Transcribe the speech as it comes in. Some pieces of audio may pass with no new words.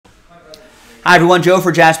Hi everyone, Joe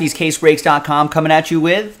for JASPY'S coming at you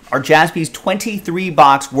with our JASPY'S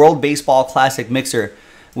 23-box World Baseball Classic Mixer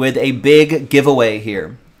with a big giveaway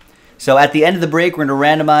here. So at the end of the break, we're going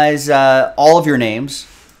to randomize all of your names,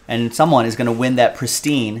 and someone is going to win that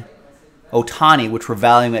pristine Ohtani, which we're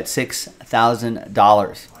valuing at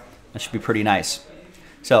 $6,000. That should be pretty nice.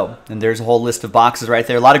 So, and there's a whole list of boxes right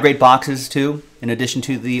there. A lot of great boxes too, in addition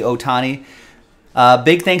to the Ohtani.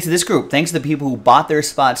 Big thanks to this group. Thanks to the people who bought their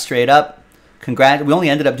spots straight up. Congrats. We only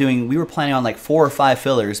ended up doing, we were planning on like 4 or 5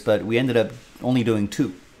 fillers, but we ended up only doing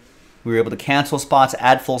 2. We were able to cancel spots,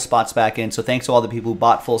 add full spots back in. So thanks to all the people who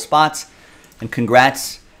bought full spots, and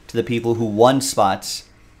congrats to the people who won spots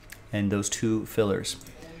and those 2 fillers.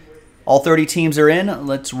 All 30 teams are in.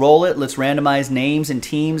 Let's roll it. Let's randomize names and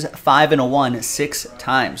teams 5 and a 1 6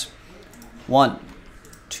 times. 1,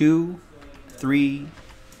 2, 3,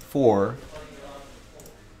 4,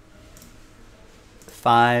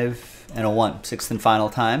 5, and a 1. 6th and final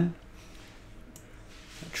time.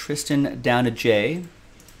 Tristan down to J.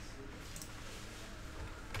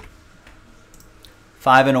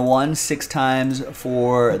 5 and a 1, 6 times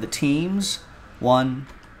for the teams. 1,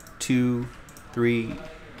 2, 3,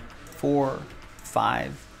 4,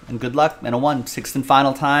 5, and good luck. And a 1. 6th and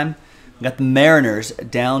final time. We got the Mariners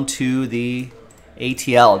down to the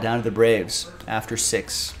ATL, down to the Braves after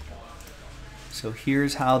 6. So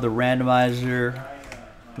here's how the randomizer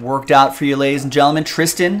worked out for you, ladies and gentlemen.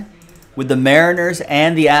 Tristan with the Mariners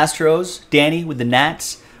and the Astros. Danny with the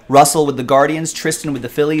Nats. Russell with the Guardians. Tristan with the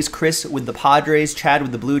Phillies. Chris with the Padres. Chad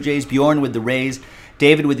with the Blue Jays. Bjorn with the Rays.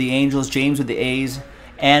 David with the Angels. James with the A's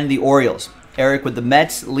and the Orioles. Eric with the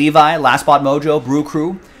Mets. Levi, Last Spot Mojo, Brew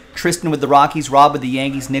Crew. Tristan with the Rockies. Rob with the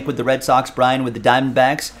Yankees. Nick with the Red Sox. Brian with the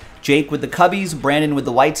Diamondbacks. Jake with the Cubbies, Brandon with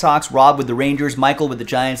the White Sox, Rob with the Rangers, Michael with the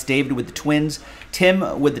Giants, David with the Twins,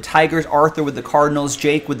 Tim with the Tigers, Arthur with the Cardinals,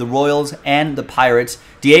 Jake with the Royals and the Pirates.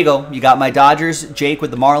 Diego, you got my Dodgers, Jake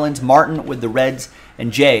with the Marlins, Martin with the Reds,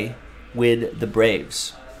 and Jay with the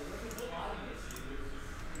Braves.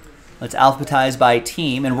 Let's alphabetize by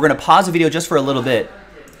team, and we're going to pause the video just for a little bit.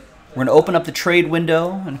 We're going to open up the trade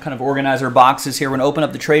window and kind of organize our boxes here. We're going to open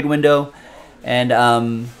up the trade window,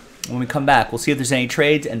 and when we come back, we'll see if there's any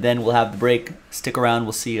trades, and then we'll have the break. Stick around.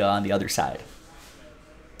 We'll see you on the other side.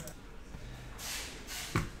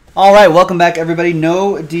 All right, welcome back, everybody.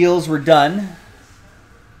 No deals were done,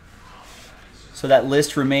 so that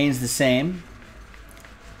list remains the same.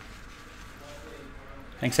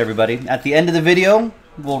 Thanks, everybody. At the end of the video,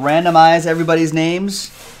 we'll randomize everybody's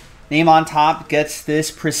names. Name on top gets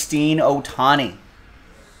this pristine Ohtani.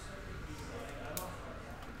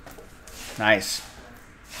 Nice.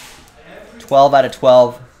 12 out of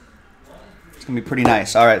 12. It's going to be pretty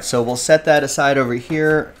nice. All right, so we'll set that aside over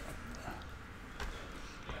here.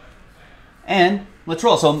 And let's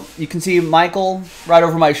roll. So you can see Michael right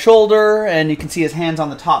over my shoulder, and you can see his hands on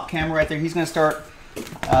the top camera right there. He's going to start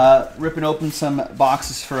ripping open some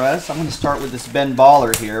boxes for us. I'm going to start with this Ben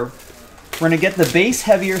Baller here. We're going to get the base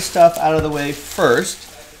heavier stuff out of the way first.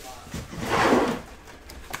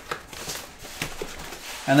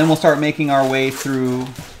 And then we'll start making our way through,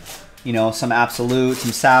 you know, some Absolute,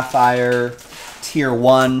 some Sapphire, Tier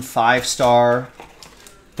 1, 5-star,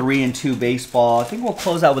 3 and 2 baseball. I think we'll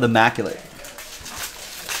close out with Immaculate.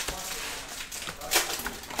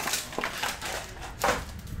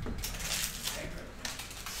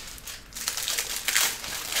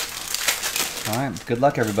 All right, good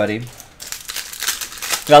luck, everybody. We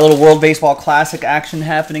got a little World Baseball Classic action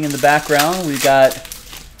happening in the background. We got,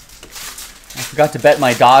 I forgot to bet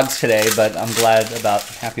my dogs today, but I'm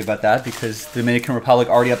happy about that, because the Dominican Republic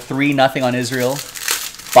already up 3-0 on Israel.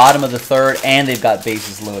 Bottom of the 3rd, and they've got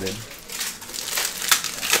bases loaded.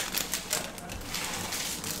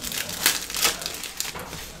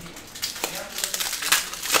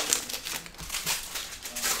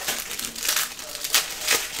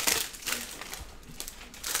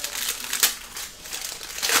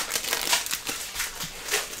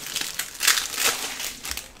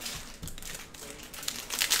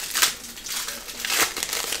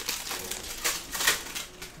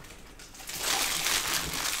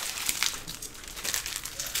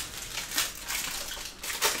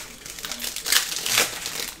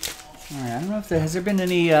 I don't know if has there been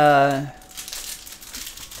any, I don't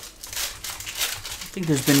think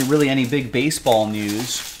there's been really any big baseball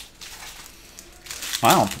news.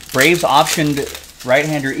 Wow, Braves optioned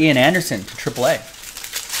right-hander Ian Anderson to AAA.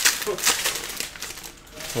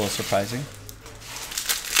 It's a little surprising.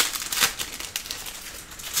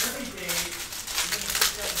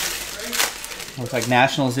 Looks like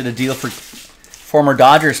Nationals did a deal for former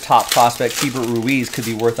Dodgers top prospect Keibert Ruiz, could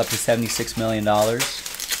be worth up to $76 million.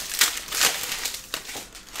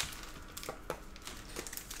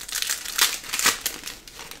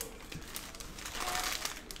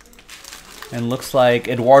 And looks like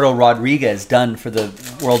Eduardo Rodriguez done for the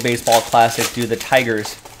World Baseball Classic due to the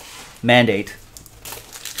Tigers mandate.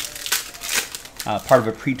 Part of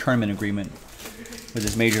a pre-tournament agreement with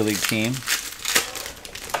his major league team.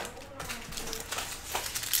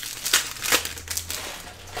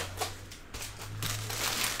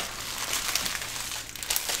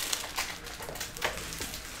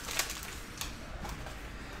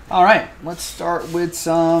 All right, let's start with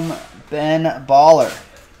some Ben Baller.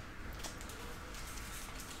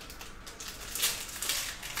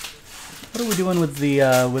 What are we doing with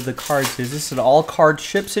the cards? Is this an all card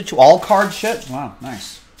ship situation? All card ship? Wow,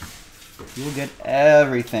 nice. You will get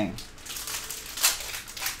everything.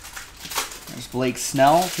 There's Blake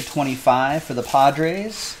Snell to 25 for the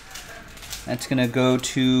Padres. That's gonna go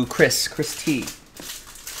to Chris T.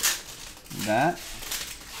 That.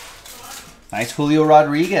 Nice Julio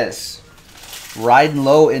Rodriguez. Riding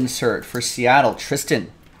low insert for Seattle.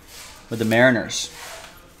 Tristan with the Mariners.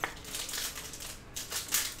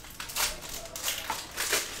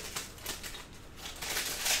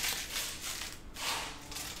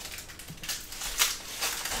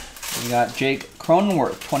 We got Jake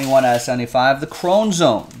Cronenworth, 21 out of 75. The Crone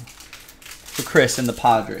Zone for Chris and the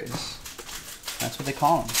Padres. That's what they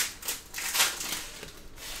call him.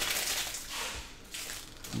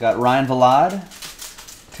 We got Ryan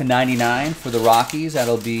Vilade to 99 for the Rockies.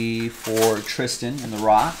 That'll be for Tristan and the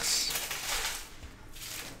Rocks.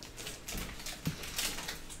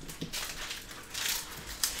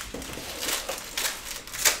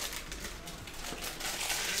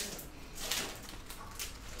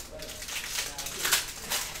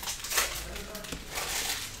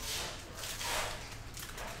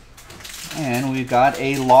 And we've got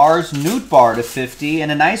a Lars Nootbaar to 50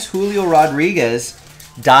 and a nice Julio Rodriguez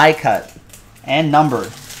die cut and number.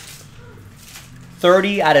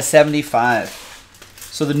 30 out of 75.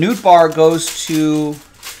 So the Nootbaar goes to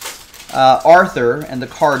Arthur and the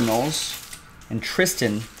Cardinals, and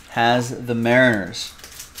Tristan has the Mariners.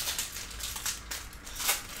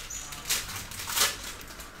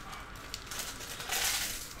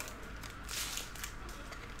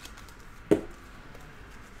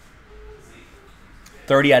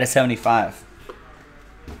 $30 out of 75.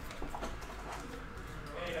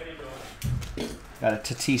 Got a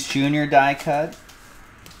Tatis Jr. die cut.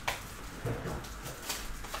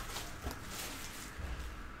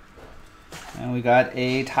 And we got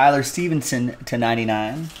a Tyler Stevenson to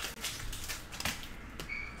 99.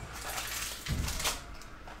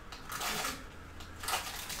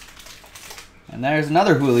 And there's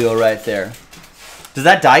another Julio right there. Does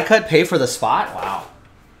that die cut pay for the spot? Wow.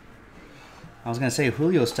 I was gonna say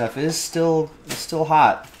Julio stuff is still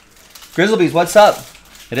hot. Grizzlebees, what's up?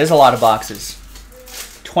 It is a lot of boxes.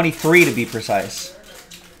 23 to be precise.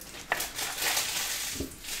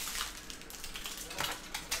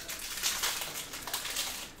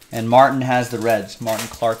 And Martin has the Reds. Martin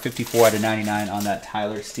Clark, 54 out of 99 on that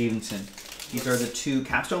Tyler Stevenson. These are the two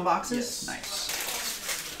capstone boxes? Yes. Nice.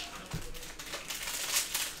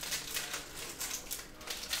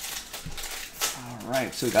 All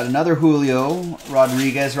right, so we got another Julio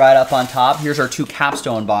Rodriguez right up on top. Here's our two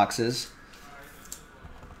capstone boxes.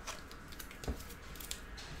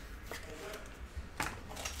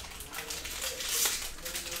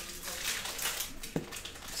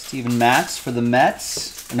 Steven Matz for the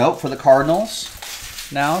Mets. Nope, for the Cardinals.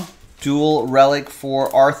 Now, dual relic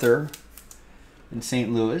for Arthur in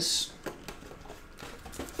St. Louis.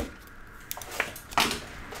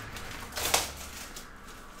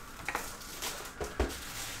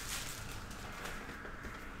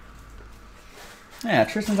 Yeah,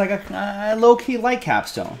 Tristan's like a low-key light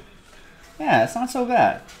capstone. Yeah, it's not so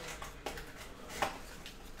bad.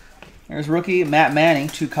 There's rookie Matt Manning,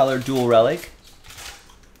 two-color dual relic.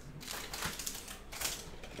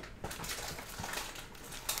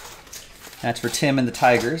 That's for Tim and the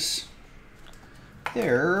Tigers.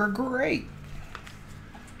 They're great.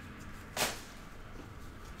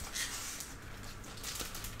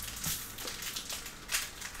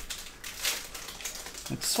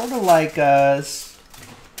 It's sort of like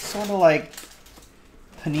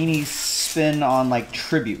Panini's spin on like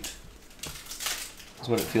tribute. That's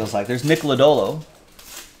what it feels like. There's Nick Lodolo.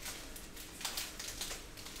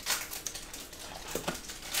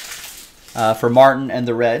 For Martin and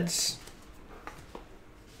the Reds.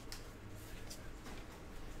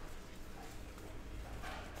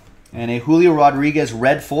 And a Julio Rodriguez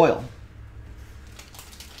red foil.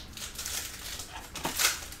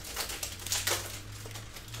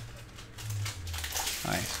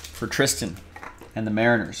 Nice. For Tristan and the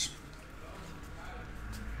Mariners.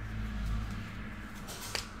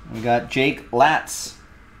 We got Jake Latz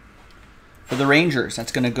For the Rangers,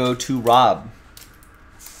 that's going to go to Rob.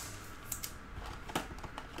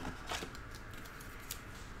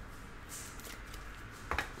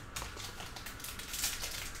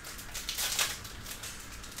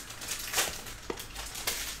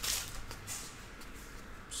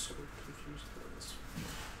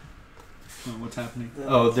 Oh, what's happening?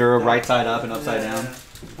 Oh, they're right side up and upside down.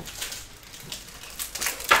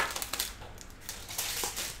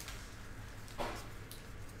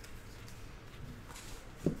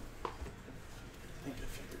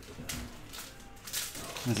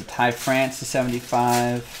 There's a Ty France to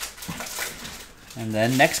 75. And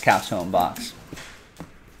then next capstone box.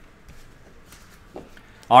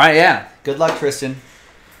 All right, yeah. Good luck, Tristan.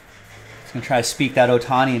 He's going to try to speak that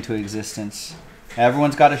Ohtani into existence.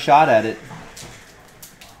 Everyone's got a shot at it.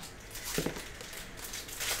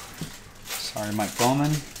 Sorry, Mike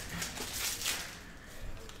Bowman.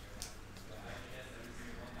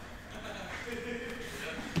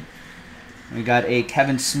 We got a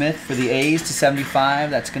Kevin Smith for the A's to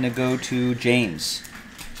 75. That's going to go to James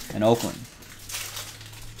in Oakland.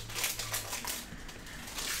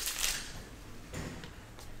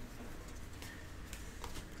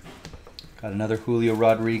 Got another Julio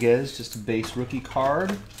Rodriguez, just a base rookie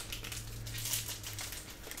card.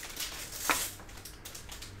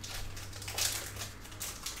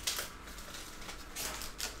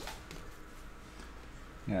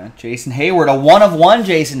 Yeah, Jason Hayward, a 1/1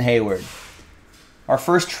 Jason Hayward. Our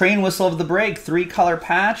first train whistle of the break, 3-color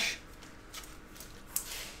patch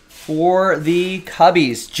for the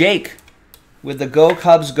Cubbies. Jake with the Go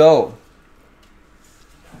Cubs Go.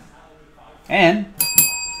 And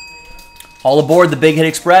all aboard the Big Hit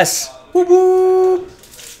Express. Woo woo!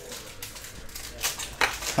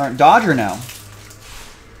 Current Dodger now.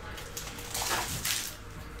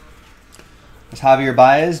 There's Javier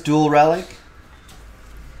Baez, dual relic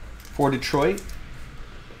for Detroit.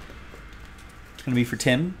 It's going to be for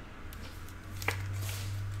Tim.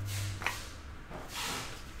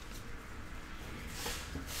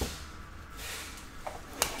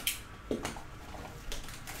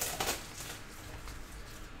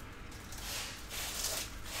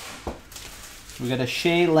 We got a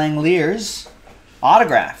Shea Langeliers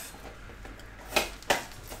autograph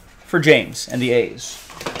for James and the A's.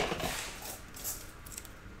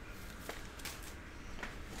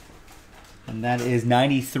 And that is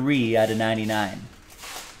 93 out of 99.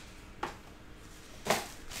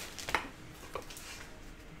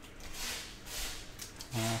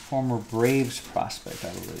 Former Braves prospect,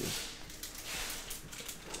 I believe.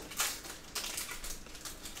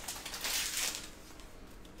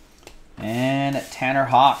 And Tanner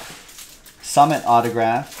Hawk, Summit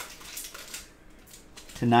autograph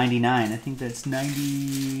to 99. I think that's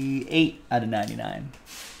 98 out of 99.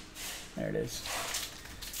 There it is.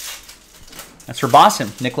 That's for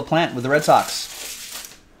Boston. Nick LaPlante with the Red Sox.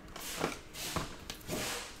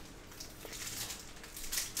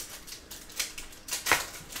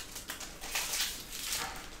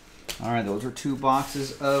 All right, those are 2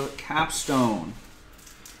 boxes of Capstone.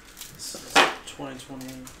 2020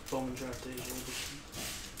 Bowman Draft Day edition.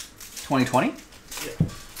 2020? Yeah.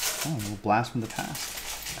 Oh, a little blast from the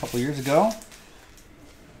past. A couple years ago.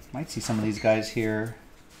 Might see some of these guys here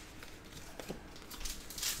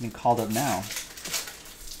being called up now.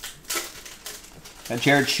 Got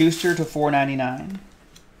Jared Schuster to 499.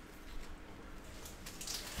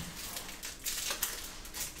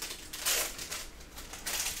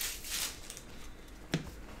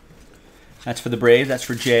 That's for the Braves. That's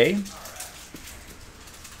for Jay.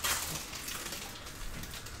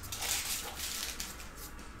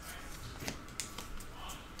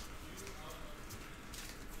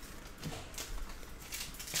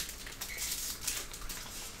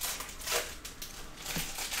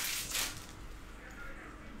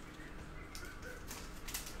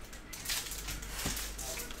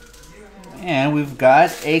 And we've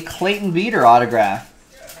got a Clayton Beater autograph.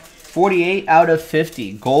 48 out of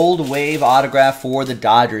 50. Gold Wave autograph for the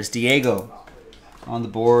Dodgers. Diego on the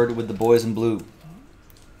board with the boys in blue.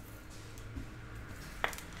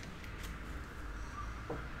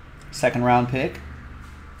 Second round pick.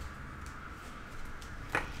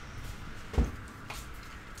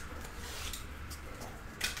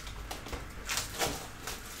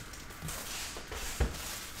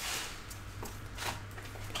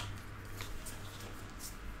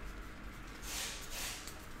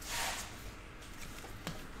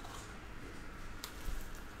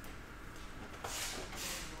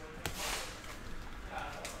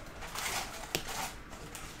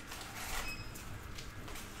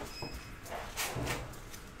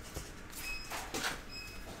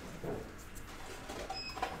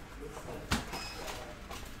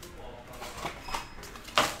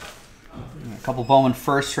 couple Bowman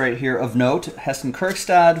firsts right here of note. Heston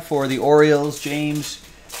Kjerstad for the Orioles, James,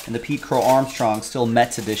 and the Pete Crow Armstrong, still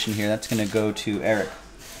Mets edition here. That's going to go to Eric.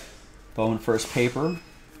 Bowman first paper.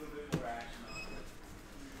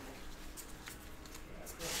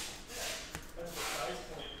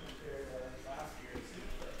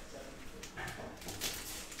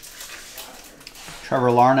 Trevor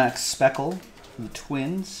Larnach Speckle for the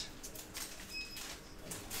Twins.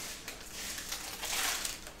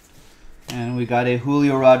 And we got a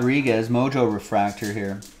Julio Rodriguez Mojo Refractor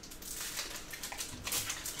here.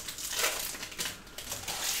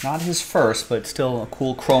 Not his first, but still a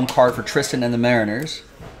cool chrome card for Tristan and the Mariners.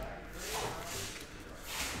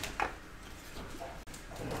 All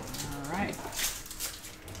right.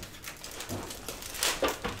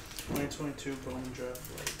 2022 Bowman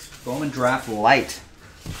Draft Light. Bowman Draft Light.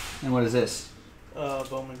 And what is this?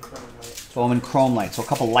 Bowman Chrome Light. Bowman Chrome Light. So a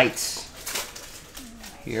couple lights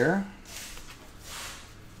here.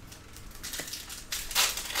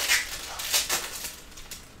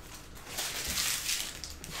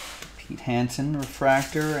 Pete Hansen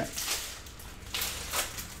Refractor.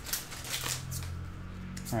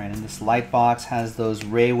 All right, and this light box has those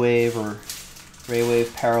Ray Wave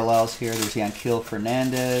parallels here. There's Yanquiel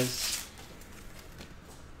Fernandez.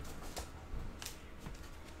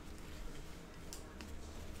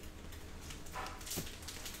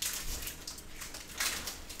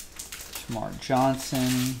 Mark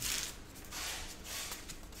Johnson.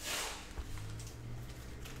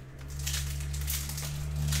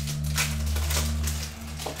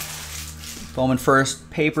 Bowman first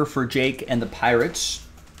paper for Jake and the Pirates.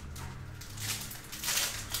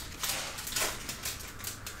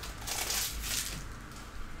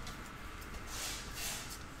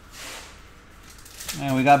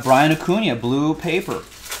 And we got Brian Acuna, blue paper.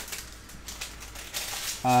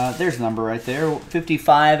 There's a number right there.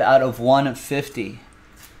 55 out of 150.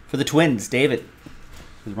 For the Twins, David.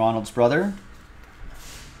 With Ronald's brother.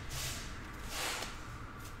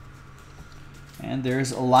 And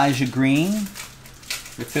there's Elijah Green,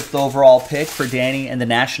 the 5th overall pick for Danny and the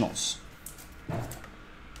Nationals.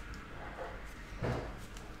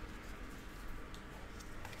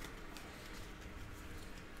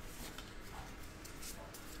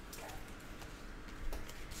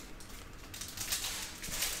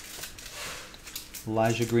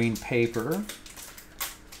 Elijah Green paper.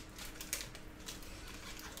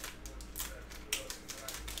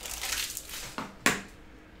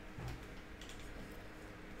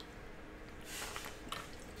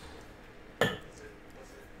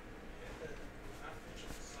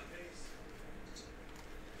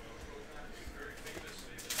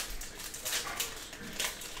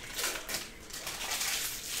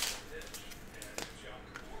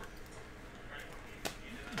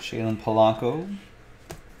 Jalen Polanco.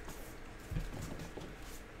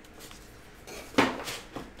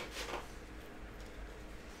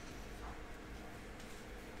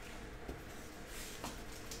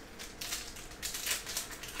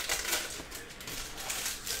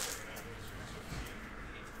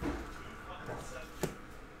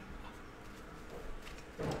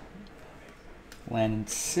 Landon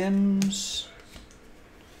Sims.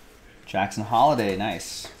 Jackson Holiday,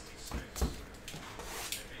 nice.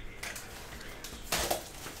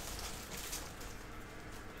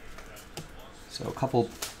 So a couple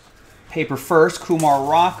paper first, Kumar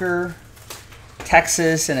Rocker,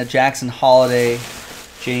 Texas, and a Jackson Holiday,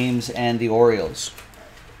 James and the Orioles.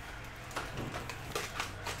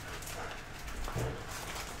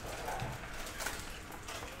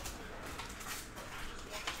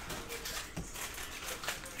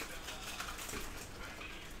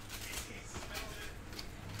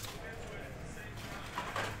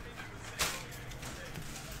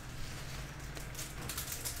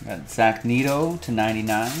 Got Zach Neto to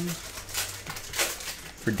 99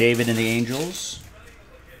 for David and the Angels.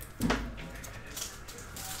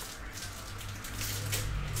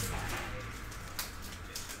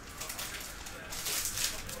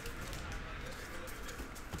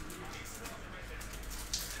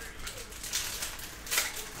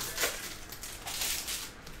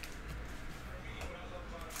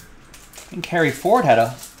 And Kerry Ford had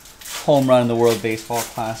a home run in the World Baseball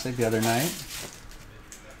Classic the other night.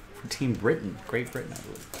 Team Britain, Great Britain, I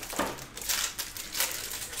believe.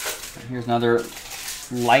 And here's another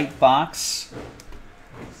light box.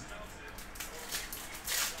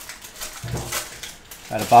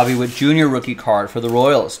 Got a Bobby Witt Jr. rookie card for the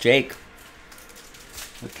Royals, Jake,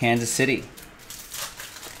 with Kansas City.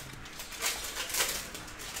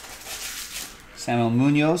 Samuel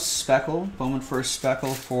Munoz, Speckle, Bowman first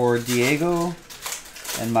Speckle for Diego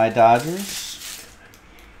and my Dodgers.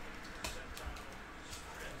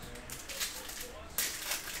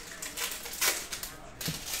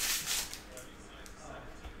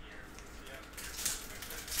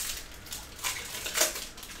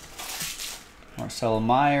 Marcelo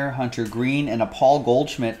Meyer, Hunter Green, and a Paul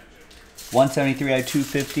Goldschmidt. 173 out of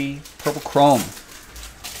 250. Purple Chrome.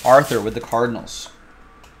 Arthur with the Cardinals.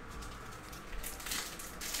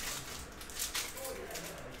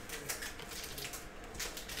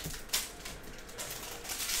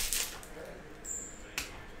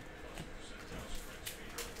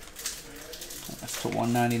 That's to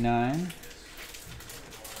 199.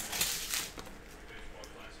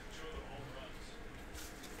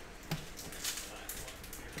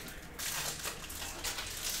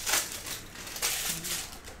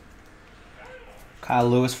 Kyle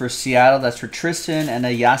Lewis for Seattle. That's for Tristan. And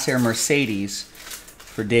a Yasser Mercedes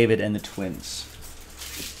for David and the Twins.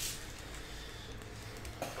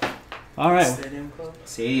 All right. Stadium Club?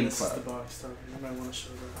 Stadium This Club. is the box topper. You might want to show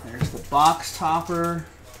that. There's the box topper.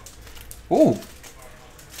 Ooh.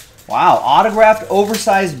 Wow. Autographed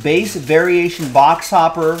oversized base variation box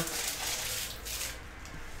topper.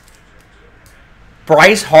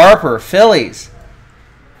 Bryce Harper, Phillies.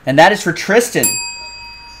 And that is for Tristan.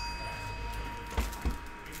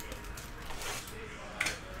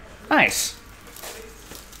 Nice.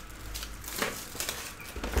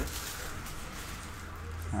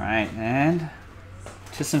 All right, and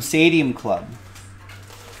to some Stadium Club.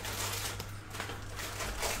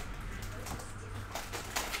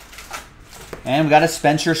 And we got a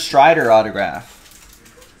Spencer Strider autograph.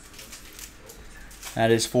 That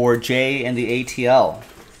is for Jay and the ATL.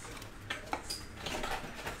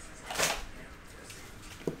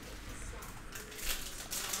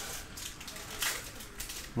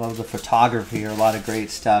 Love the photography here. A lot of great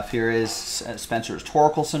stuff. Here is Spencer's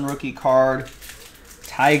Torkelson rookie card.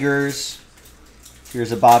 Tigers.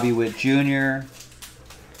 Here's a Bobby Witt Jr.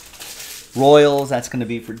 Royals. That's going to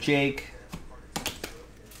be for Jake.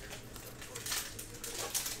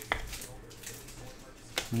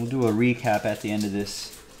 We'll do a recap at the end of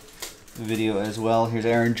this video as well. Here's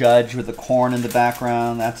Aaron Judge with the corn in the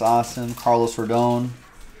background. That's awesome. Carlos Rodon.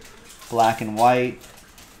 Black and white.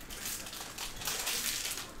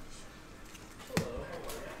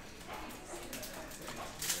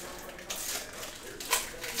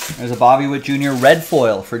 There's a Bobby Witt Jr. red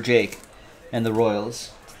foil for Jake and the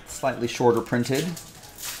Royals. Slightly shorter printed.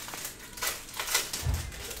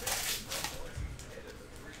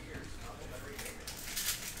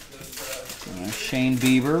 Shane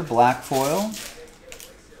Bieber, black foil.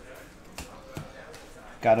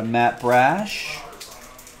 Got a Matt Brash.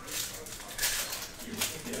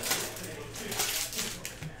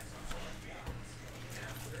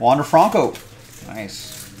 Wander Franco.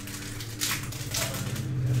 Nice.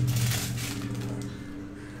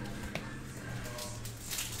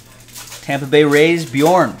 Tampa Bay Rays,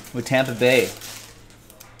 Bjorn with Tampa Bay.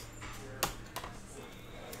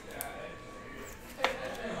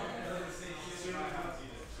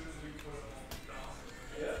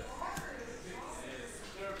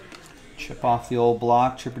 Chip off the old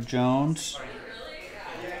block, Chipper Jones.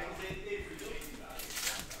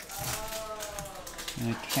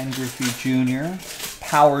 And a Ken Griffey Jr.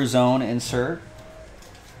 Power Zone insert.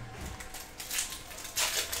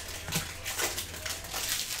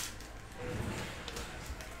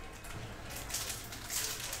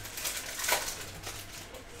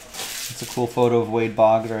 It's a cool photo of Wade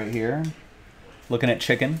Boggs right here. Looking at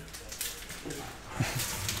chicken.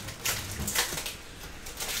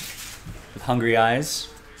 With hungry eyes.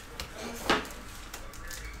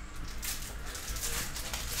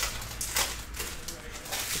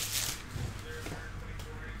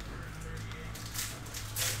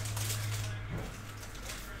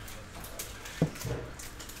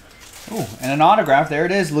 Oh, and an autograph. There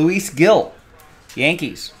it is. Luis Gil.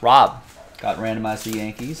 Yankees. Rob got randomized to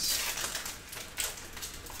Yankees.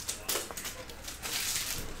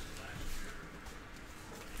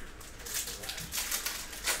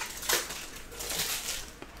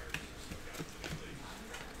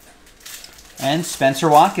 And Spencer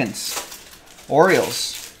Watkins,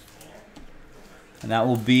 Orioles. And that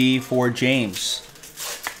will be for James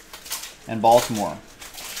and Baltimore.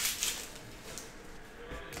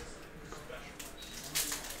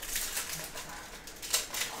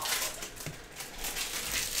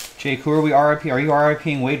 Jake, who are we RIP? Are you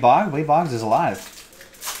RIPing Wade Boggs? Wade Boggs is alive.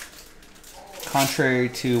 Contrary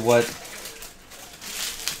to what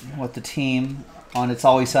the team on It's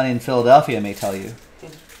Always Sunny in Philadelphia may tell you.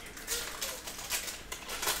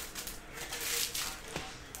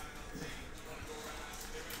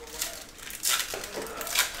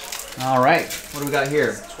 All right, what do we got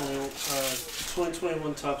here?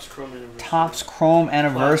 2021 Topps Chrome Anniversary. Topps Chrome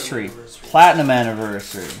Anniversary. Platinum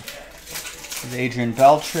Anniversary. There's Adrian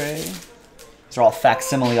Beltre. These are all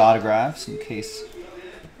facsimile autographs in case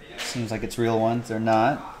Seems like it's real ones. They're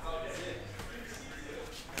not.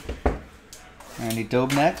 Randy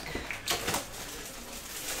Dobnak.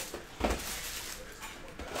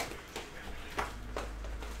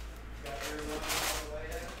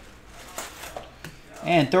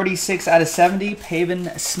 And 36 out of 70,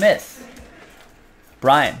 Pavin Smith.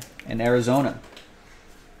 Brian in Arizona.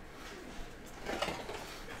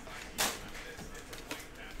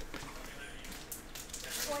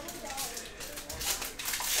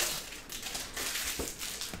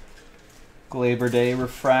 Labor Day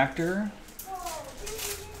refractor.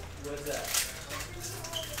 What's that?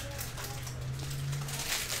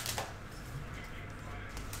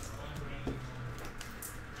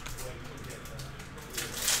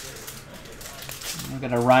 We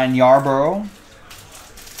got a Ryan Yarborough.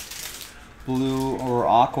 Blue or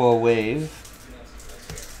aqua wave.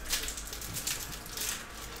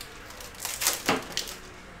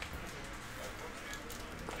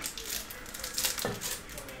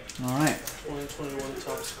 All right. 2021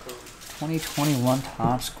 Topps Chrome. 2021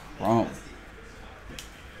 Topps Chrome.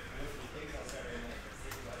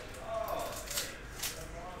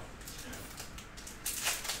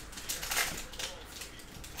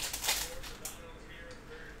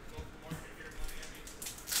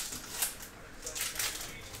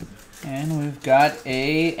 And we've got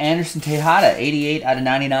a Anderson Tejada, 88 out of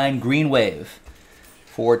 99 green wave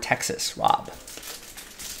for Texas, Rob.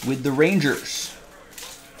 With the Rangers.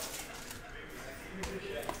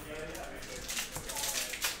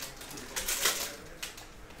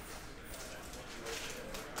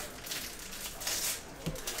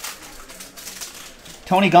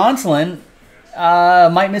 Tony Gonsolin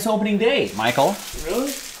might miss opening day, Michael.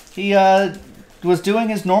 Really? He was doing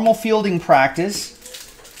his normal fielding practice,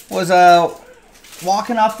 was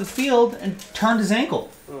walking off the field and turned his ankle.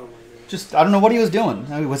 Oh my God. Just, I don't know what he was doing.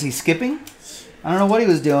 I mean, was he skipping? I don't know what he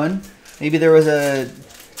was doing. Maybe there was the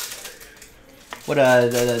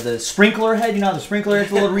sprinkler head, you know how the sprinkler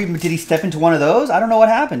head's a little did he step into one of those? I don't know what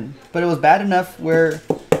happened, but it was bad enough where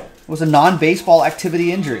it was a non-baseball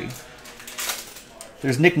activity injury.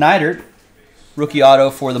 There's Nick Neidert, rookie auto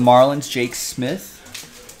for the Marlins, Jake Smith.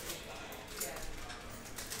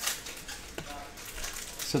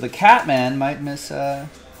 So the Catman might miss,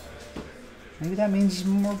 maybe that means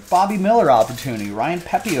more Bobby Miller opportunity. Ryan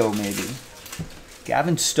Pepio, maybe.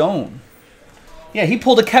 Gavin Stone. Yeah, he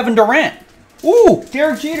pulled a Kevin Durant. Ooh,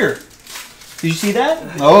 Derek Jeter. Did you see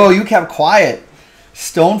that? Oh, you kept quiet.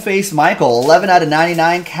 Stoneface Michael, 11 out of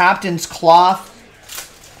 99, Captain's Cloth.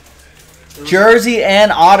 Jersey and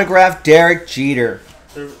autograph Derek Jeter.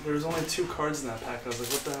 There was only 2 cards in that pack. I was like,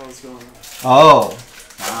 what the hell is going on? Oh,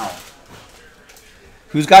 wow.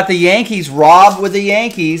 Who's got the Yankees? Rob with the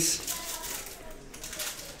Yankees.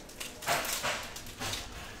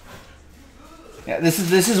 Yeah,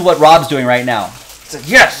 this is what Rob's doing right now. It's like,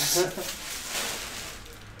 yes!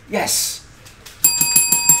 Yes!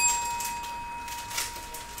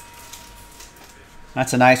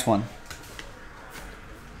 That's a nice one.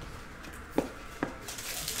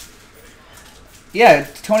 Yeah,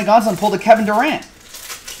 Tony Gonsolin pulled a Kevin Durant.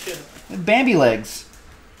 Yeah. With Bambi legs.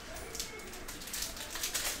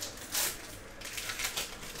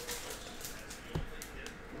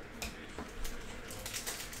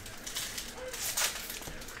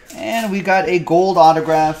 And we got a gold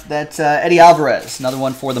autograph. That's Eddie Alvarez. Another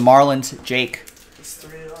one for the Marlins, Jake. It's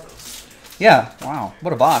 3 autos. Yeah, wow.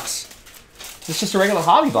 What a box. It's just a regular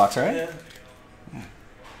hobby box, right? Yeah.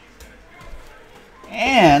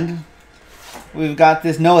 And we've got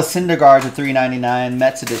this Noah Syndergaard to $3.99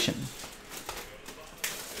 Mets edition.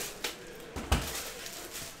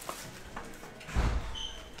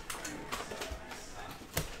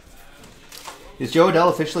 Is Joe Adele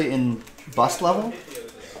officially in bust level?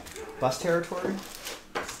 Bust territory?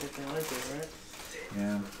 Something like it, right?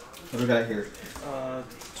 Yeah. What do we got here?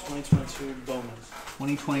 2022 Bowman.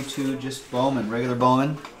 2022, just Bowman, regular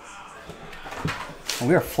Bowman. And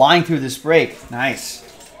we are flying through this break. Nice.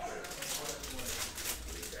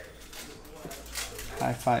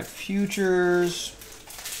 High Five Futures.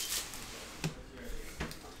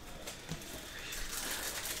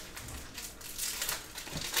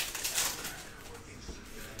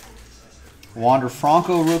 Wander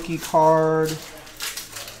Franco rookie card.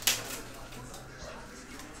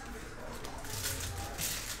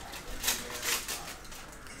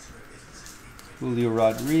 Julio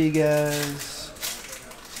Rodriguez.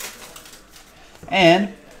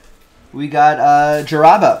 And we got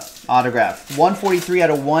Jaraba autograph. 143 out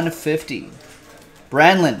of 150.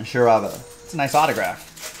 Branlin Jaraba. It's a nice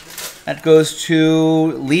autograph. That goes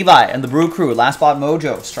to Levi and the Brew Crew. Last Spot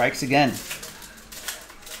Mojo strikes again.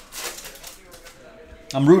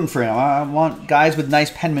 I'm rooting for him. I want guys with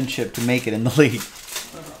nice penmanship to make it in the league,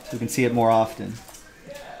 so we can see it more often.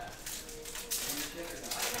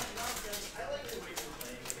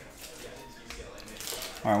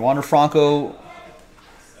 All right, Wander Franco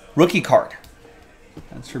rookie card.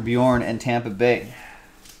 That's for Bjorn and Tampa Bay.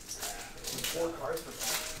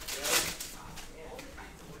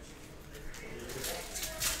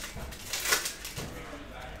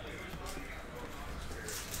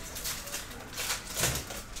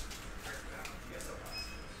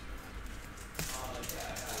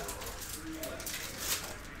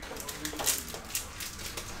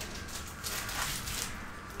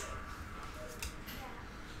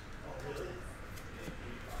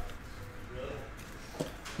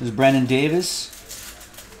 This is Brendan Davis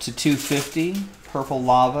to 250, Purple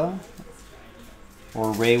Lava,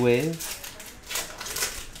 or Ray Wave. I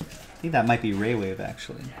think that might be Ray Wave,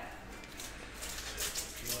 actually.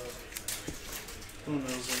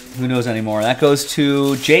 Who knows anymore? That goes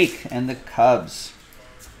to Jake and the Cubs.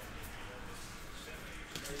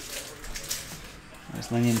 There's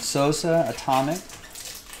Lenyn Sosa, Atomic.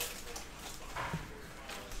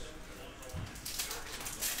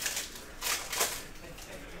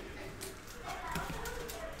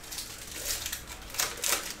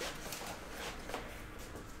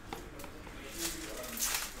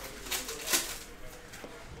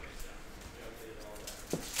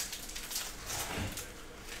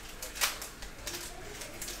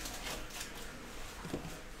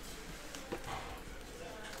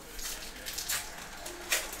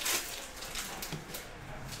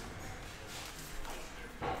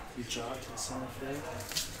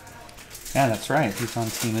 Yeah, that's right. He's on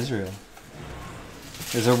Team Israel.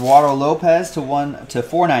 There's Eduardo Lopez to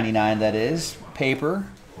 499. That is paper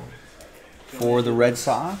for the Red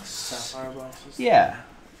Sox. Sapphire boxes. Yeah.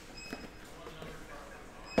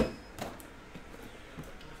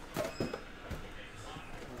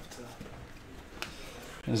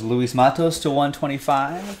 There's Luis Matos to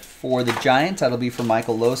 125 for the Giants. That'll be for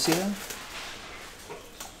Michael Locia.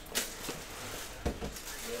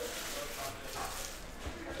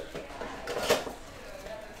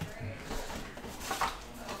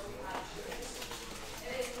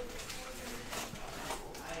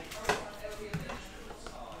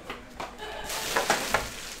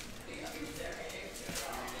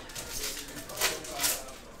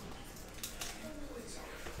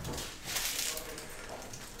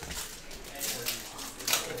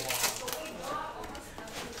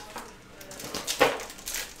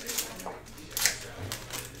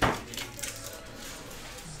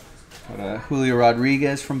 Julio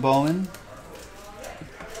Rodriguez from Bowman.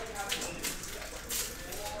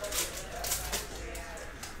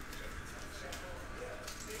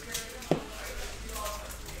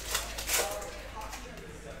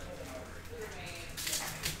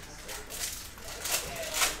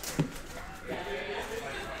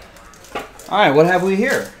 All right, what have we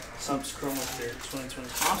here? Topps Chrome Update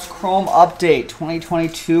 2022. Topps Chrome Update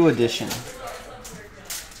 2022 edition.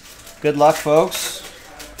 Good luck, folks.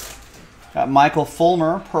 Got Michael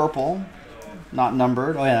Fulmer, purple, not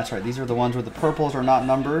numbered. Oh yeah, that's right. These are the ones where the purples are not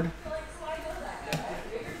numbered.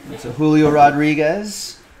 It's a Julio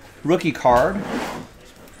Rodriguez rookie card. I'm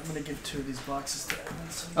gonna give 2 of these boxes to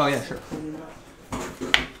Evans. Oh yeah, sure.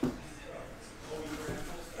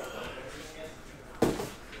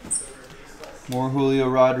 More Julio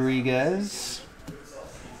Rodriguez.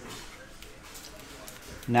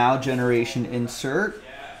 Now generation insert.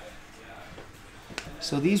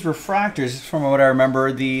 So these refractors, from what I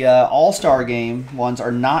remember, the All-Star Game ones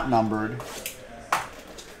are not numbered,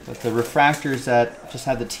 but the refractors that just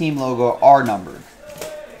have the team logo are numbered.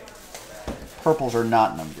 Purples are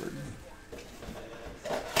not numbered.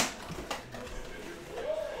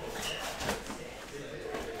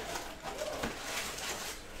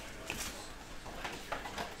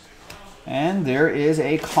 And there is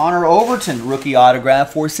a Connor Overton rookie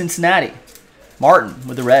autograph for Cincinnati. Martin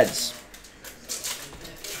with the Reds.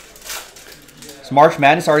 March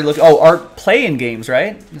Madness already looking. Oh, art play-in games,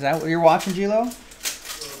 right? Is that what you're watching, Gilo?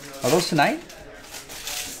 Are those tonight?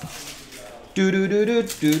 Do do do do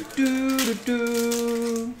do do do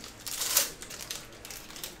do.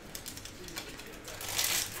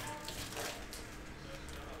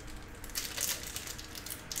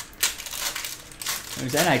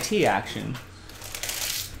 There's NIT action.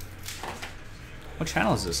 What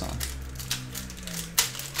channel is this on?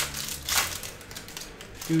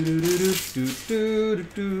 This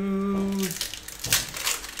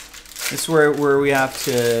is where we have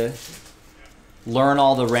to learn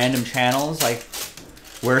all the random channels. Like,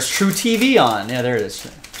 where's True TV on? Yeah, there it is.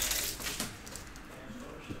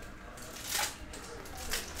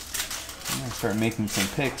 Start making some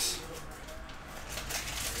picks.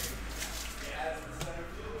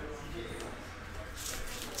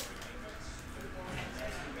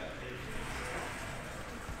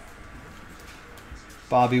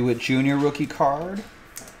 Bobby Witt Jr. rookie card.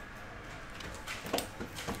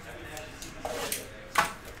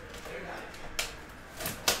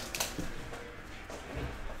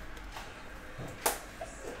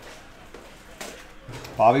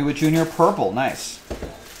 Bobby Witt Jr. purple, nice.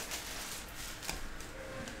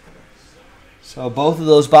 So both of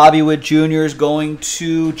those Bobby Witt Jr.'s going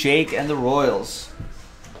to Jake and the Royals.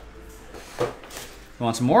 You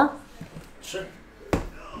want some more? Sure.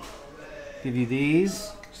 Give you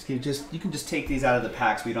these. You can just take these out of the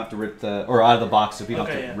packs. We don't have to rip or out of the boxes. We don't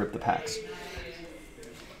have to rip the packs.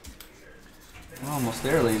 We're almost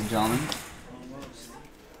there, ladies and gentlemen.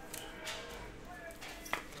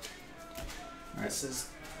 Right. This is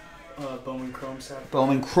Bowman Chrome Sapphire.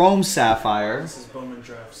 Bowman Chrome Sapphire. This is Bowman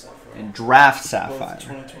Draft Sapphire. And Draft Sapphire. Both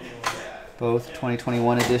 2021. Both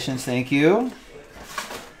 2021 editions. Thank you.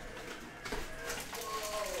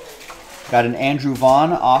 Got an Andrew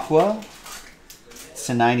Vaughn Aqua. It's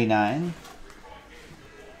a 99.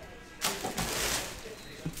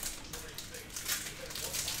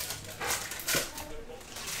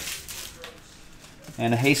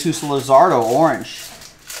 And a Jesus Luzardo orange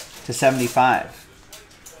to 75.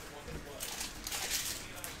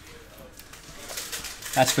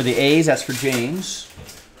 That's for the A's. That's for James.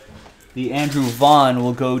 The Andrew Vaughn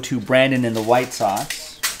will go to Brandon and the White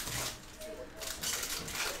Sox.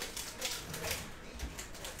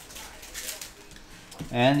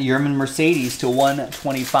 And Yerman Mercedes to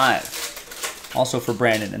 125. Also for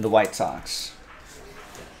Brandon and the White Sox.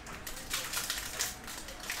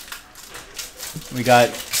 We got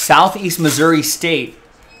Southeast Missouri State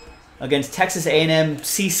against Texas A&M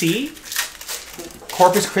CC.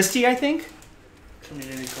 Corpus Christi, I think?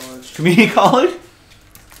 Community College. Community College?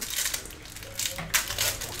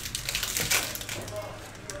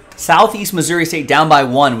 Southeast Missouri State down by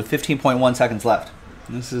 1 with 15.1 seconds left.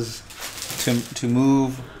 And this is to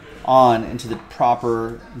move on into the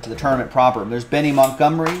tournament proper. There's Benny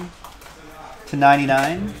Montgomery to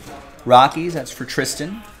 99. Rockies, that's for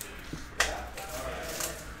Tristan.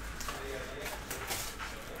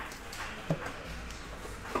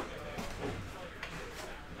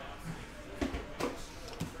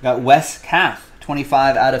 Got Wes Kath,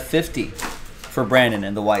 25 out of 50 for Brandon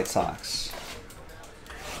and the White Sox.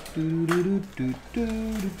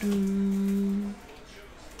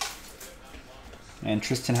 And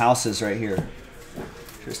Tristan Houses right here.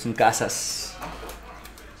 Tristan Casas.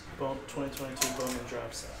 2022 Bowman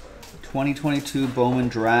Draft Sapphire. 2022 Bowman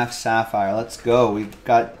Draft Sapphire. Let's go. We've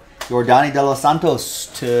got Yordani De Los Santos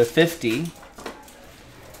to 50.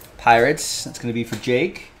 Pirates. That's going to be for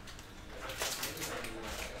Jake.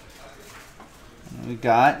 And we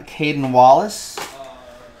got Caden Wallace.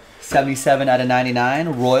 77 out of 99.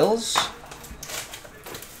 Royals.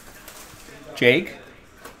 Jake.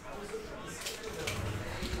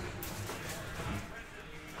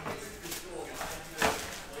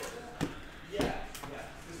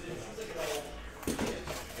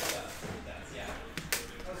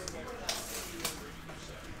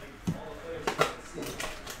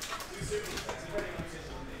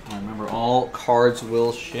 Remember, all cards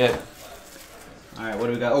will ship. All right, what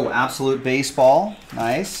do we got? Oh, Absolute Baseball.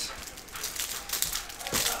 Nice.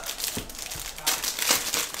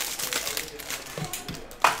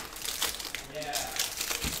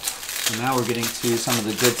 So now we're getting to some of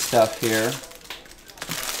the good stuff here.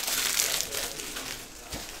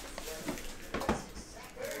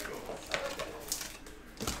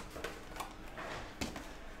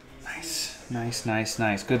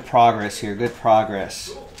 Nice. Good progress here. Good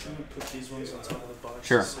progress. Put these ones on top of the box.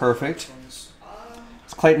 Sure, perfect.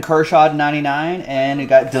 It's Clayton Kershaw, 99. And we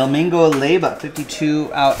got Domingo Leyba,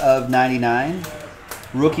 52 out of 99.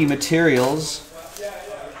 Rookie materials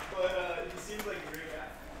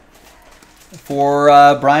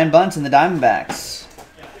for Brian Bunce and the Diamondbacks.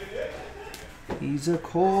 He's a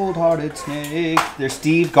cold-hearted snake. There's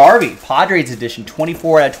Steve Garvey, Padres edition,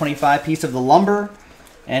 24 out of 25. Piece of the lumber.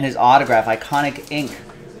 And his autograph, Iconic Ink.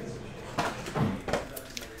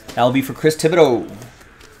 That will be for Chris Thibodeau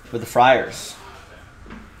with the Friars.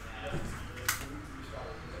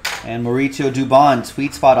 And Mauricio Dubon,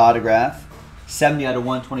 Sweet Spot autograph, 70 out of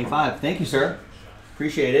 125. Thank you, sir.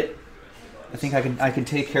 Appreciate it. I think I can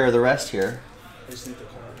take care of the rest here. I just need the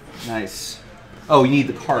card. Nice. Oh, you need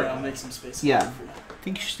the card. Yeah, I'll make some space. Yeah. I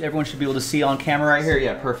think everyone should be able to see on camera right here.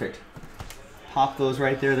 Yeah, perfect. Pop those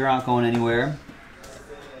right there. They're not going anywhere.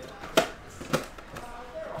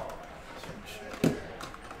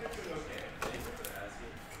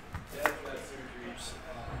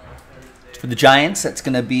 the Giants, that's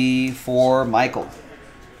going to be for Michael.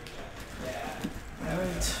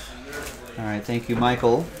 Alright. All right, thank you,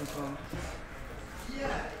 Michael.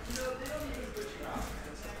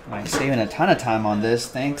 All right, saving a ton of time on this.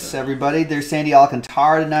 Thanks, everybody. There's Sandy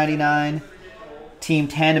Alcantara to 99. Team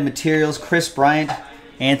Tandem Materials, Chris Bryant,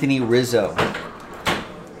 Anthony Rizzo.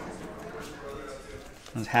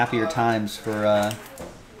 Those happier times for the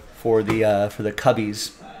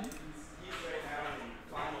Cubbies.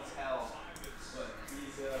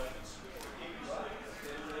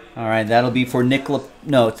 All right, that'll be for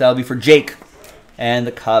that'll be for Jake and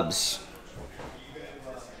the Cubs.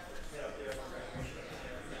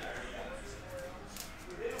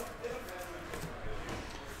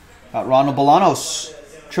 Ronald Bolanos,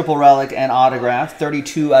 triple relic and autograph,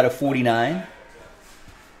 32 out of 49.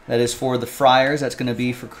 That is for the Friars. That's going to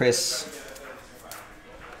be for Chris.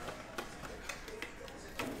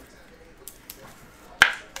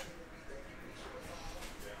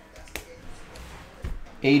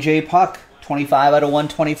 AJ Puck, 25 out of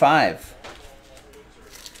 125.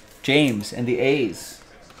 James and the A's.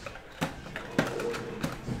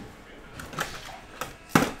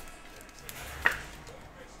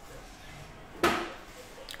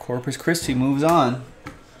 Corpus Christi moves on.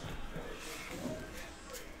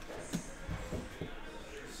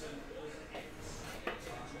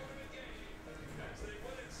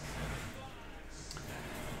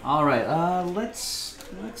 All right, let's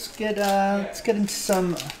get into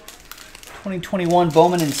some 2021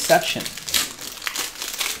 Bowman Inception.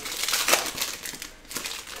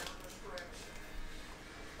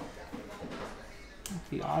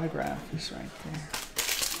 The autograph is right there.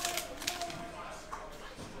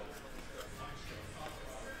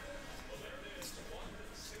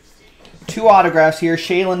 Two autographs here.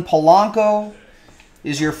 Shaylin Polanco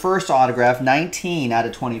is your first autograph, 19 out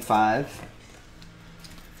of 25.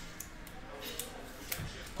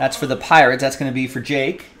 That's for the Pirates. That's going to be for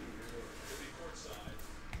Jake.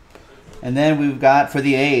 And then we've got for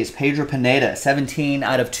the A's, Pedro Pineda, 17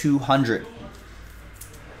 out of 200.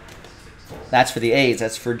 That's for the A's.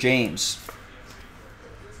 That's for James.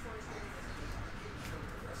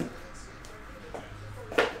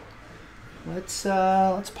 Let's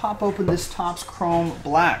pop open this Topps Chrome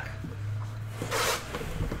Black.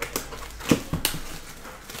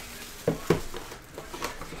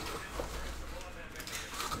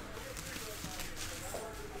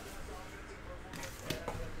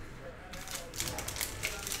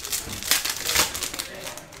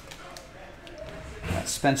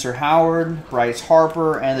 That's Spencer Howard, Bryce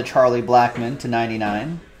Harper, and the Charlie Blackmon to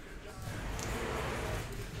 99.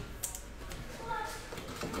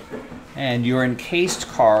 And your encased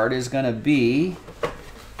card is going to be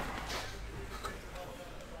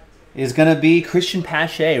Christian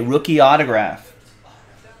Pache, rookie autograph.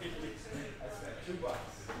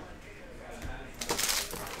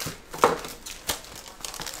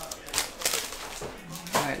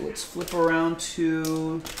 All right, let's flip around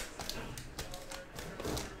to,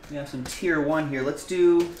 we have some Tier 1 here. Let's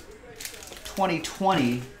do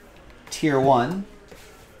 2020 Tier 1.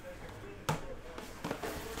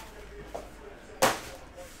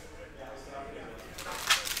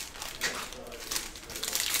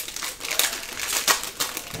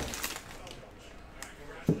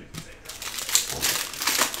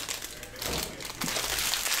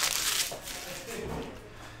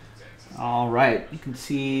 All right, you can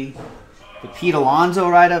see the Pete Alonso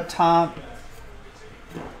right up top.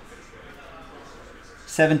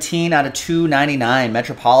 17 out of 299,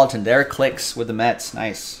 Metropolitan. There it clicks with the Mets.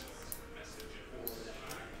 Nice.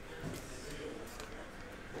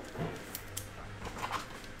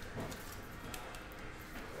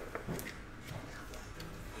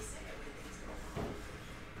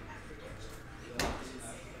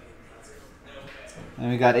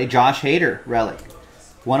 And we got a Josh Hader relic.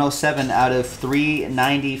 107 out of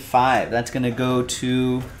 395. That's going to go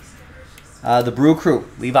to the Brew Crew,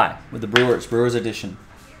 Levi, with the Brewers edition.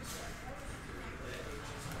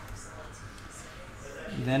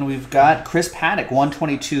 Then we've got Chris Paddock,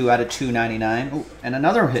 122 out of 299. Ooh, and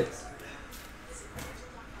another hit.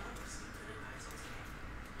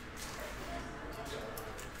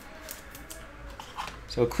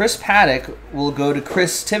 So Chris Paddock will go to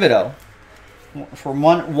Chris Thibodeau from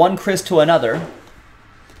one Chris to another.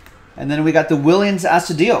 And then we got the Williams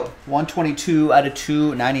Astudillo, 122 out of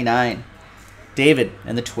 299. David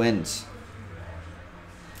and the Twins.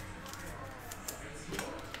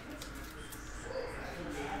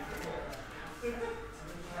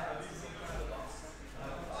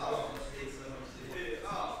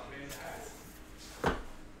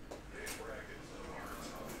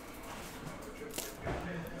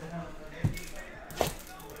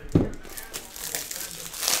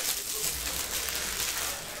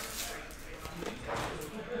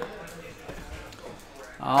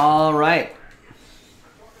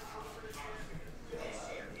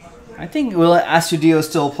 think Astudillo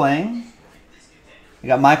still playing. We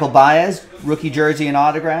got Michael Baez, rookie jersey and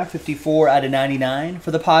autograph, 54 out of 99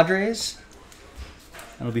 for the Padres.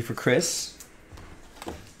 That'll be for Chris.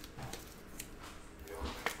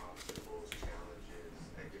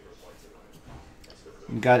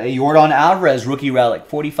 We got a Yordan Alvarez rookie relic,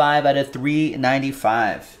 45 out of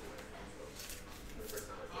 395.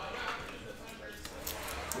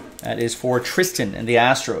 That is for Tristan and the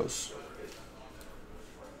Astros.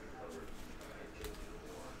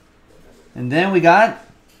 And then we got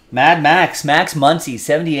Mad Max, Max Muncy,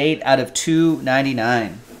 78 out of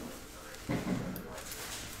 299.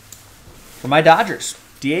 For my Dodgers,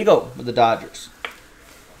 Diego with the Dodgers.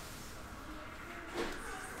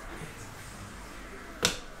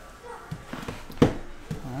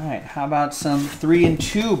 All right, how about some 3 and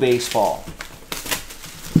 2 baseball?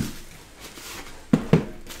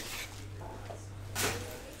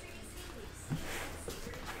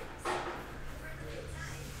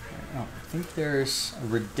 I think there's a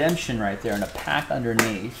redemption right there and a pack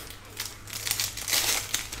underneath.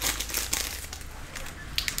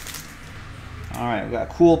 All right, we got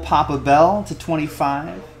Cool Papa Bell to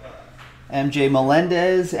 25. MJ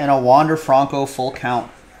Melendez and a Wander Franco full count.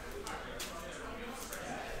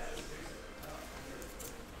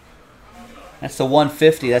 That's the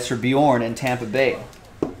 150. That's for Bjorn in Tampa Bay.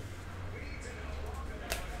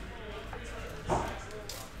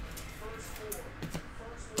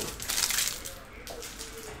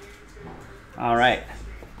 All right,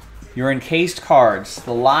 your encased cards.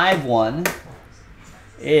 The live one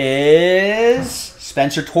is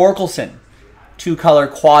Spencer Torkelson, 2-color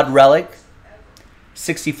quad relic,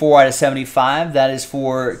 64 out of 75. That is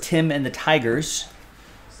for Tim and the Tigers.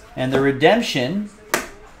 And the redemption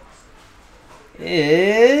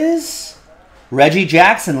is Reggie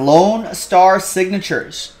Jackson, Lone Star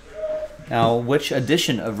Signatures. Now, which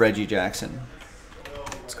edition of Reggie Jackson?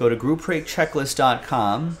 Let's go to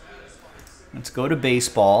GroupBreakChecklist.com. Let's go to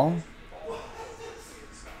baseball.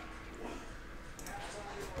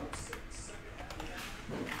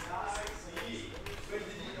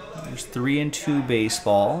 There's 3 and 2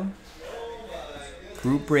 baseball.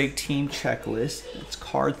 Group break team checklist. It's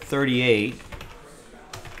card 38.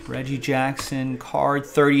 Reggie Jackson, card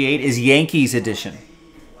 38 is Yankees edition.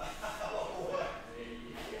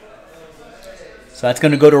 So that's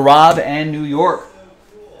going to go to Rob and New York.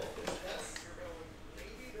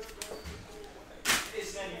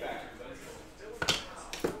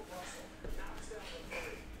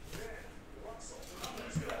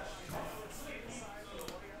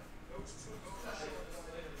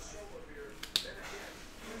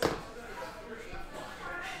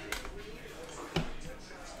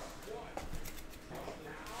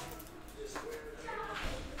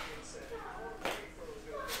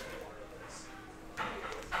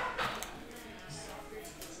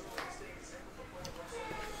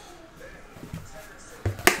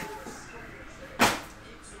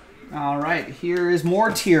 All right, here is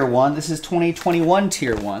more Tier 1. This is 2021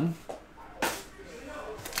 Tier 1.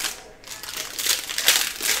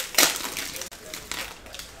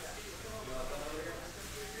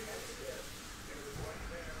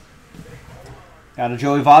 Got a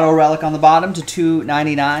Joey Votto relic on the bottom to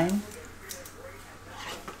 299.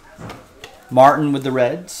 Martin with the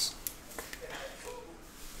Reds.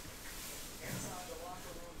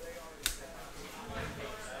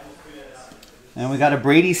 And we got a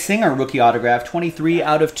Brady Singer rookie autograph, 23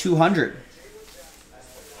 out of 200.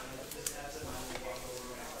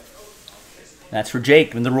 That's for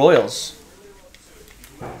Jake and the Royals.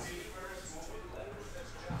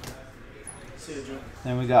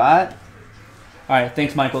 Then we got... All right,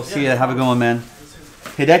 thanks, Michael. See ya. Have a good one, man.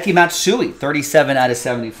 Hideki Matsui, 37 out of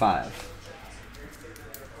 75.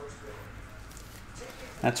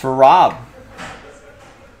 That's for Rob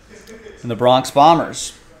and the Bronx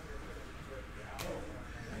Bombers.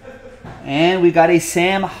 And we got a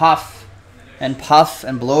Sam Huff and Puff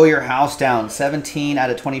and Blow Your House Down, 17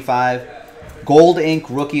 out of 25. Gold ink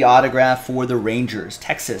rookie autograph for the Rangers,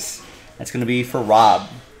 Texas. That's going to be for Rob.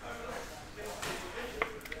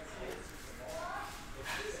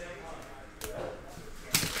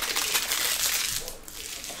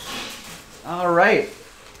 All right.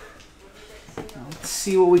 Let's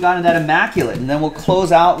see what we got in that Immaculate, and then we'll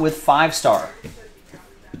close out with 5-star.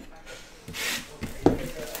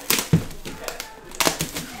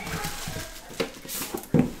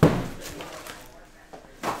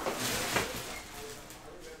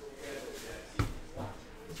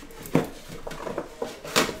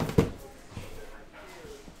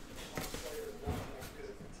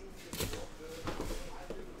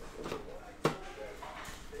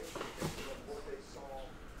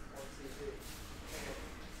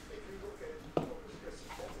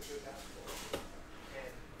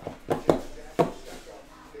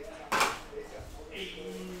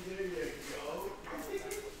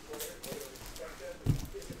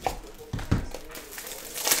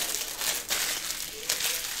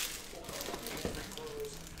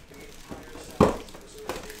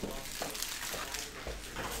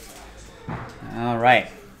 right.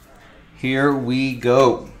 Here we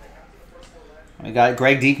go. We got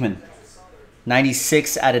Greg Diekman.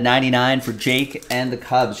 96 out of 99 for Jake and the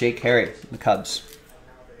Cubs. Jake Carey, the Cubs.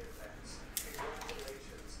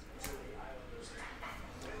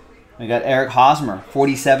 We got Eric Hosmer.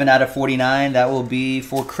 47 out of 49. That will be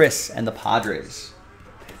for Chris and the Padres.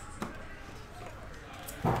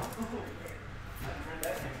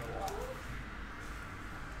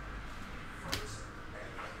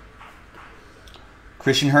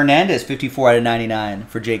 Christian Hernandez, 54 out of 99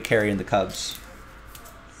 for Jake Carey and the Cubs.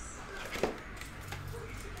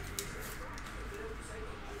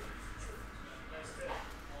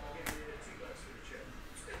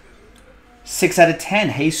 Six out of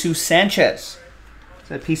 10, Jesus Sanchez. Is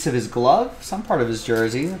that a piece of his glove? Some part of his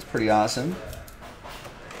jersey. That's pretty awesome.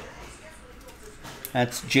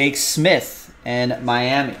 That's Jake Smith and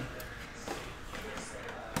Miami.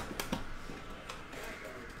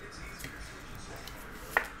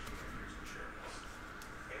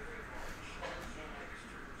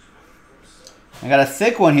 I got a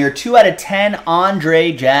thick one here. 2 out of 10,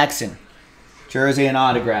 Andre Jackson. Jersey and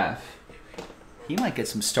autograph. He might get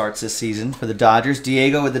some starts this season for the Dodgers.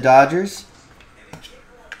 Diego with the Dodgers.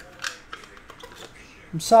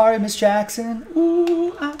 I'm sorry, Miss Jackson.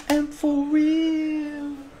 Ooh, I am for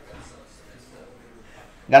real.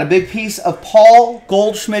 Got a big piece of Paul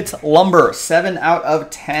Goldschmidt's Lumber. 7 out of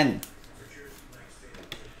 10.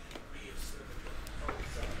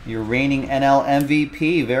 Your reigning NL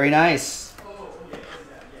MVP. Very nice.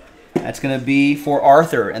 That's going to be for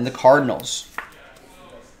Arthur and the Cardinals.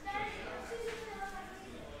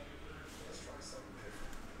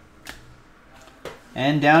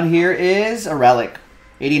 And down here is a relic.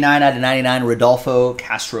 89 out of 99, Rodolfo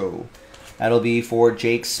Castro. That'll be for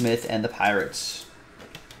Jake Smith and the Pirates.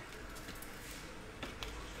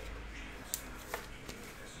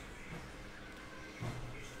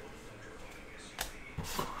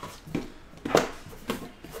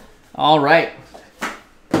 All right.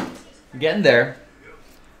 Getting there.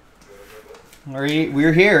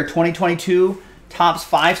 We're here. 2022 Topps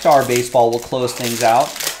 5-Star Baseball will close things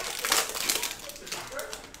out.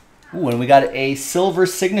 Ooh, and we got a silver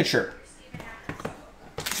signature.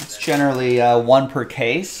 It's generally one per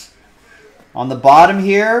case. On the bottom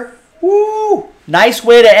here, woo! Nice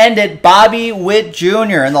way to end it. Bobby Witt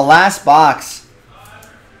Jr. in the last box.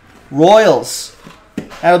 Royals.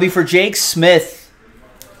 That'll be for Jake Smith.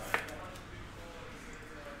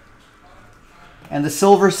 And the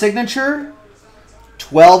silver signature,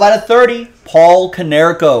 12 out of 30, Paul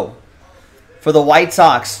Konerko for the White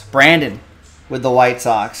Sox. Brandon with the White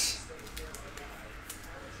Sox.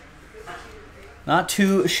 Not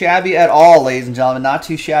too shabby at all, ladies and gentlemen. Not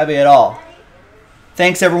too shabby at all.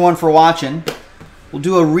 Thanks, everyone, for watching. We'll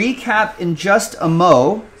do a recap in just a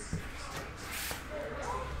mo.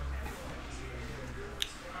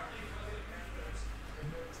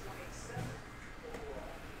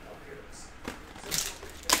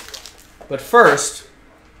 But first,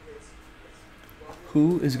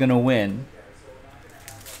 who is going to win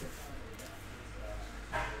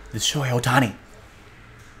this Shohei Ohtani?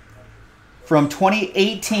 From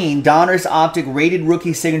 2018, Donruss Optic rated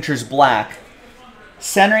rookie signatures black.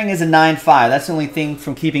 Centering is a 9.5. That's the only thing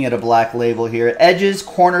from keeping it a black label here. Edges,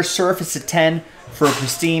 corner surface a 10 for a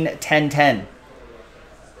pristine 10-10.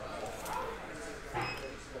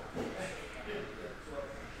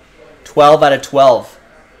 Out of 12.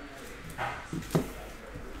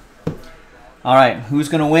 All right, who's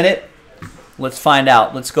going to win it? Let's find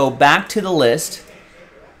out. Let's go back to the list.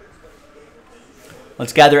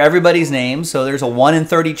 Let's gather everybody's names. So there's a 1 in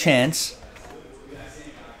 30 chance.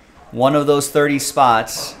 One of those 30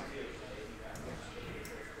 spots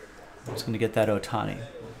is going to get that Ohtani.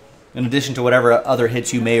 In addition to whatever other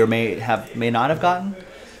hits you may or may not have gotten.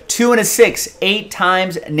 2 and a 6, 8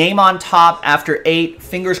 times. Name on top after 8.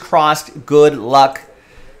 Fingers crossed. Good luck.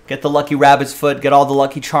 Get the lucky rabbit's foot. Get all the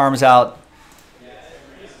lucky charms out.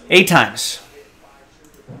 8 times.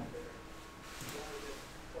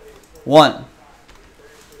 1,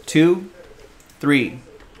 2, 3,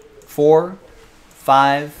 4,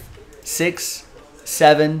 5, 6,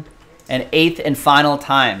 7, and 8th and final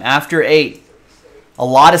time. After 8, a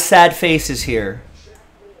lot of sad faces here.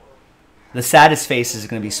 The saddest face is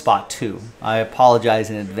going to be spot 2. I apologize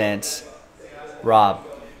in advance, Rob.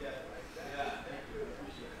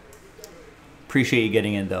 Appreciate you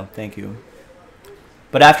getting in, though. Thank you.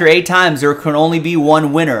 But after 8 times, there can only be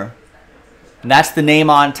one winner. And that's the name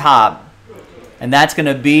on top. And that's going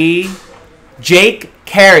to be Jake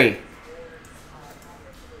Carey.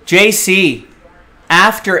 JC,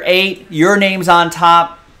 after 8, your name's on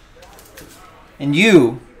top. And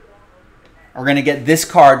you are going to get this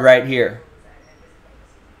card right here.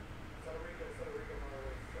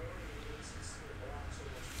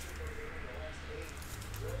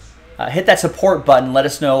 Hit that support button. Let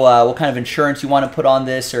us know what kind of insurance you want to put on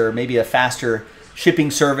this, or maybe a faster shipping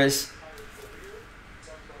service.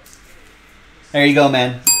 There you go,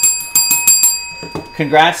 man.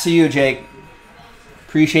 Congrats to you, Jake.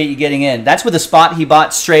 Appreciate you getting in. That's with a spot he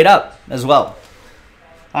bought straight up as well.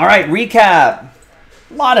 All right, recap.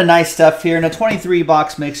 A lot of nice stuff here. In a 23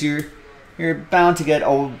 box mix, you're bound to get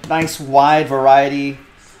a nice wide variety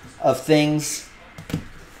of things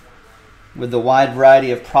with the wide variety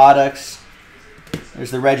of products.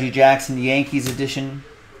 There's the Reggie Jackson Yankees edition.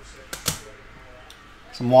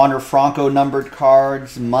 Some Wander Franco numbered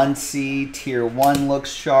cards. Muncy, Tier 1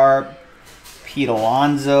 looks sharp. Pete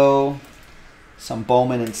Alonso. Some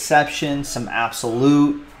Bowman Inception. Some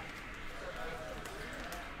Absolute.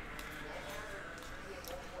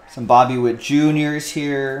 Some Bobby Witt Juniors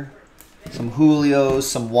here. Some Julios.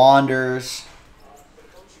 Some Wanders.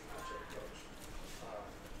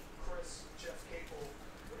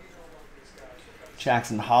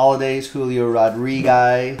 Jackson Holidays, Julio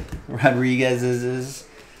Rodriguez's.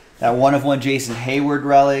 That 1/1 Jason Hayward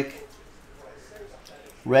relic.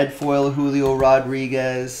 Red foil Julio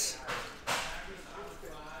Rodriguez.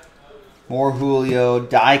 More Julio,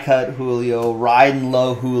 die cut Julio, riding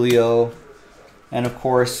low Julio. And of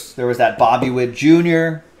course, there was that Bobby Witt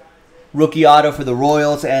Jr. rookie auto for the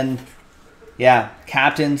Royals. And yeah,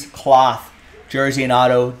 captain's cloth jersey and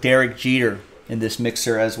auto, Derek Jeter in this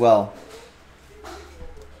mixer as well.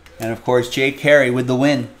 And of course, Jake Carey with the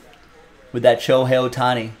win with that Shohei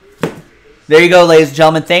Ohtani. There you go, ladies and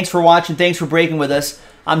gentlemen. Thanks for watching. Thanks for breaking with us.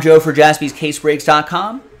 I'm Joe for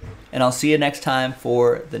JASPY'sCaseBreaks.com, and I'll see you next time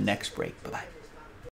for the next break. Bye-bye.